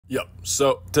Yep,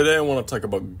 so today I want to talk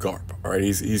about Garp, alright?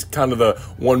 He's kind of the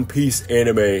One Piece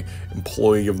anime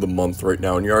employee of the month right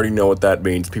now, and you already know what that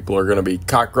means. People are going to be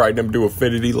cock-riding him to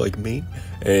affinity like me,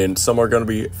 and some are going to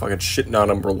be fucking shitting on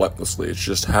him relentlessly. It's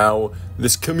just how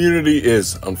this community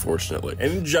is, unfortunately.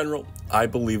 And in general, I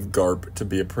believe Garp to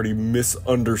be a pretty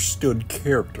misunderstood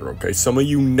character, okay? Some of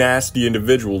you nasty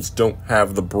individuals don't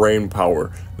have the brain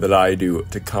power that I do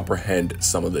to comprehend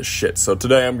some of this shit. So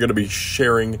today I'm going to be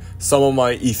sharing some of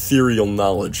my ethereal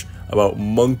knowledge about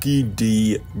Monkey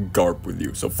D. Garp with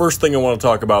you. So first thing I want to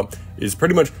talk about is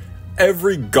pretty much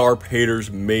every Garp hater's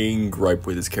main gripe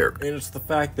with his character. And it's the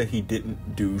fact that he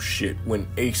didn't do shit when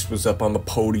Ace was up on the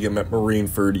podium at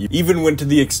Marineford. He even went to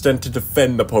the extent to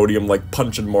defend the podium, like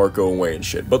punching Marco away and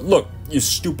shit. But look, you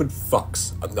stupid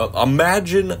fucks.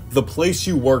 Imagine the place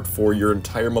you worked for your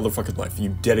entire motherfucking life. You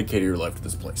dedicated your life to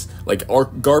this place. Like,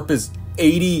 Garp is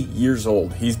 80 years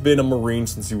old. He's been a Marine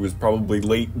since he was probably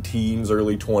late teens,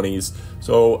 early 20s.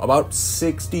 So about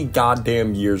 60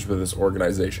 goddamn years with this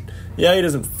organization. Yeah, he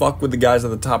doesn't fuck with the guys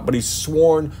at the top, but he's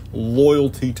sworn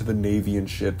loyalty to the Navy and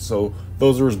shit. So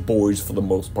those are his boys for the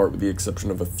most part, with the exception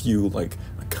of a few like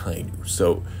Akainu.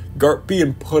 So Garp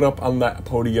being put up on that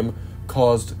podium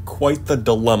caused quite the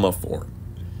dilemma for him.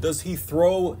 Does he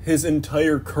throw his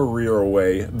entire career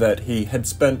away that he had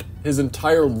spent his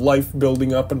entire life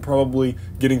building up and probably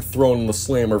getting thrown in the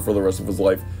slammer for the rest of his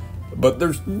life? But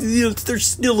there's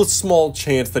still a small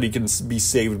chance that he can be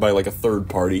saved by like a third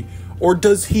party. Or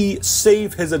does he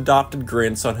save his adopted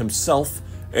grandson himself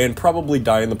and probably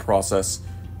die in the process?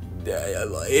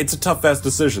 It's a tough-ass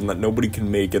decision that nobody can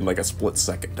make in like a split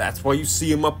second. That's why you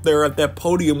see him up there at that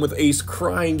podium with Ace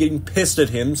crying, getting pissed at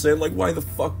him, saying like, why the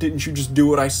fuck didn't you just do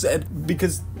what I said?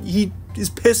 Because he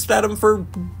is pissed at him for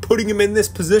putting him in this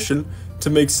position to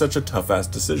make such a tough-ass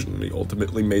decision. And he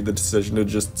ultimately made the decision to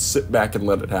just sit back and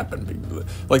let it happen.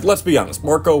 Like, let's be honest,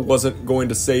 Marco wasn't going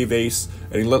to save Ace,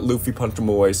 and he let Luffy punch him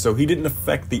away, so he didn't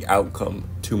affect the outcome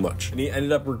too much. And he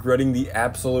ended up regretting the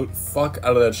absolute fuck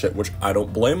out of that shit, which I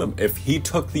don't blame him. If he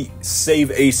took the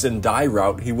save Ace and die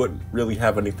route, he wouldn't really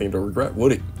have anything to regret,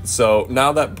 would he? So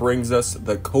now that brings us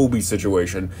the Kobe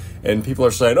situation, and people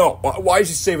are saying, oh, why is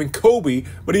he saving Kobe,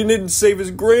 but he didn't save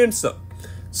his grandson?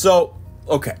 So,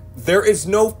 okay, there is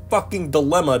no fucking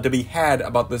dilemma to be had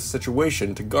about this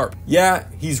situation to Garp. Yeah,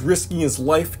 he's risking his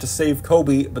life to save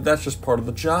Kobe, but that's just part of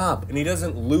the job. And he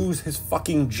doesn't lose his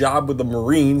fucking job with the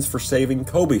Marines for saving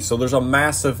Kobe. So there's a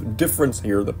massive difference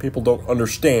here that people don't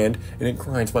understand, and it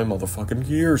grinds my motherfucking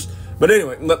gears. But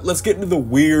anyway, let's get into the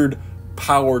weird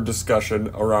power discussion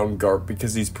around Garp,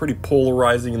 because he's pretty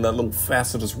polarizing in that little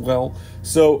facet as well.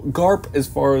 So Garp, as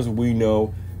far as we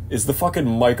know, is the fucking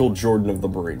Michael Jordan of the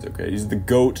Marines, okay? He's the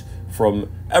GOAT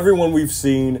from everyone we've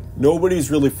seen.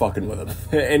 Nobody's really fucking with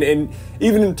him. and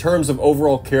even in terms of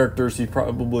overall characters, he's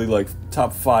probably like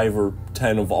top 5 or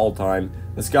 10 of all time.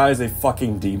 This guy is a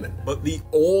fucking demon. But the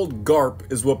old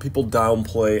Garp is what people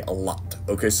downplay a lot,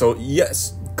 okay? So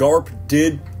yes, Garp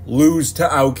did lose to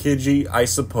Aokiji, I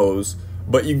suppose,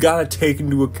 but you gotta take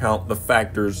into account the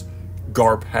factors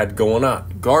Garp had going on.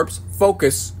 Garp's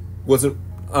focus wasn't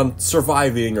on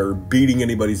surviving or beating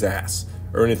anybody's ass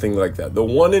or anything like that. The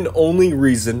one and only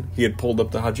reason he had pulled up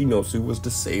to Hachinosu was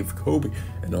to save Kobe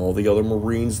and all the other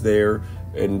Marines there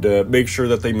and make sure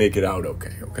that they make it out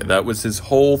okay. Okay, that was his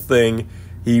whole thing.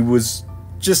 He was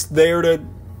just there to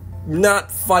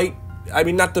not fight, I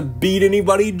mean, not to beat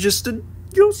anybody, just to,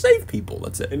 you know, save people,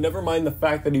 that's it. And never mind the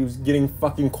fact that he was getting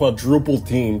fucking quadruple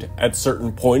teamed at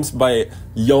certain points by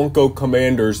Yonko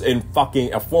commanders and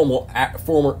fucking a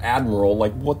former admiral.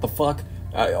 Like, what the fuck?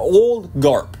 Old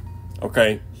Garp,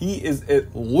 okay? He is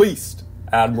at least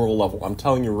admiral level, I'm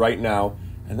telling you right now,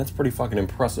 and that's pretty fucking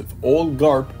impressive. Old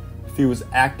Garp, if he was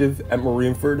active at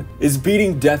Marineford, is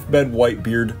beating Deathbed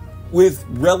Whitebeard with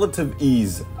relative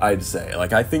ease, I'd say.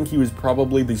 Like, I think he was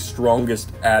probably the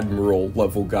strongest admiral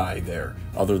level guy there,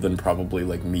 other than probably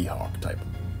like Mihawk type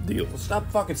of deal. Stop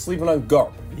fucking sleeping on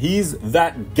Garp. He's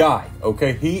that guy,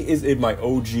 okay? He is in my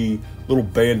OG little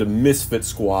band of misfit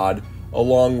squad,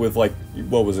 along with like,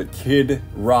 what was it, Kid,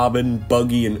 Robin,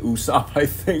 Buggy, and Usopp, I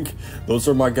think. Those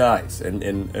are my guys,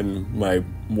 and my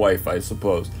wife, I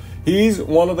suppose. He's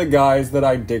one of the guys that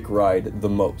I dick ride the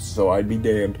most, so I'd be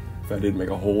damned I did make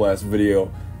a whole ass video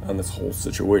on this whole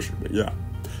situation. But yeah,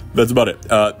 that's about it.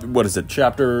 What is it?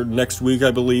 Chapter next week,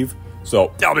 I believe.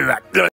 So I'll be back.